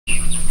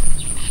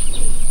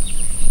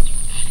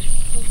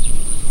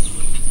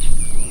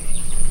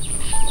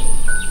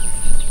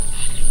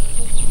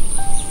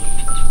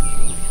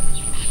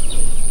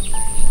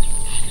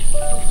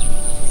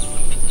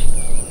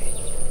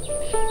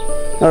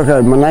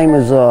Okay, my name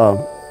is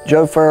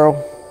Joe Ferrell.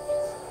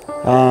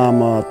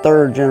 I'm a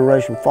third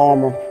generation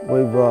farmer.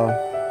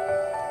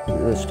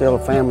 It's still a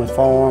family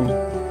farm.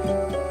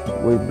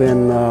 We've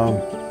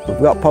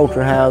got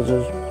poultry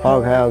houses,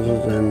 hog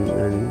houses,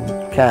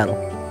 and cattle.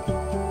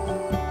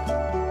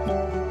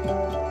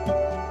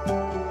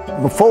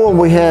 Before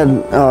we had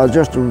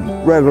just a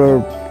regular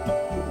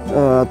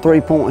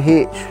 3-point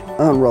hitch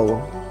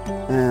unroller,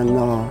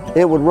 and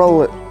it would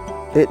roll it.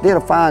 It did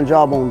a fine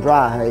job on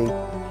dry hay,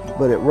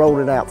 but it rolled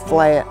it out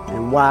flat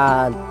and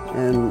wide,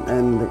 and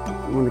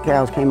when the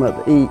cows came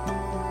up to eat,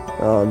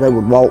 they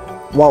would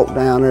walk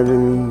down it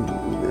and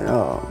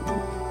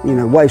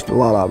waste a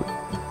lot of it.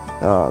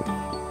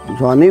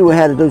 So I knew we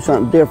had to do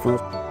something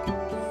different.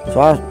 So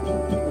I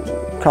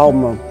called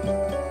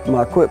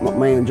my equipment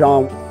man,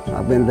 John.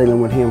 I've been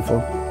dealing with him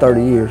for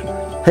 30 years.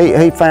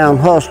 He found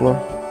Hustler,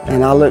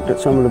 and I looked at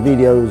some of the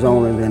videos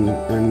on it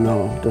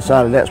and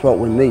decided that's what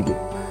we needed.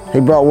 He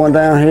brought one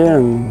down here,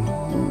 and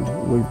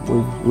we've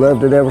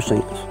loved it ever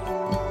since.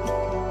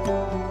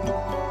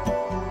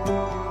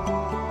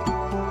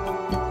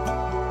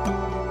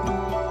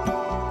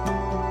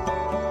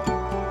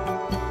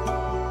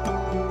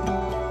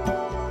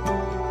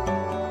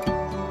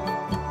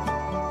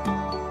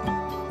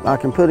 I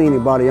can put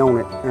anybody on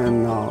it,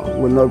 and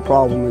with no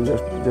problem, in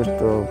just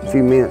a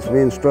few minutes of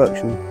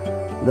instruction,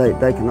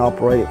 they can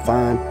operate it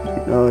fine.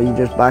 You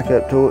just back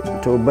up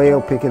to a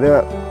bale, pick it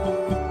up,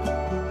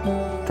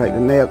 take the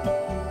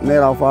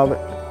net off of it,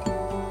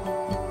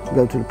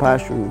 go to the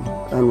pasture and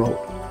unroll it.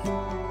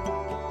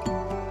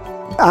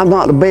 I'm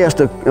not the best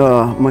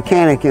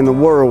mechanic in the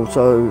world,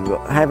 so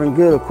having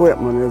good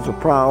equipment is a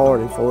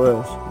priority for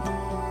us.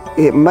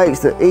 It makes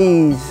the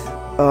ease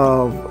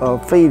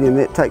of feeding.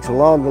 It takes a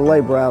lot of the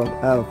labor out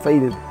of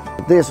feeding.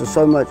 This is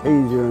so much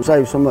easier and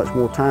saves so much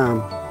more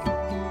time.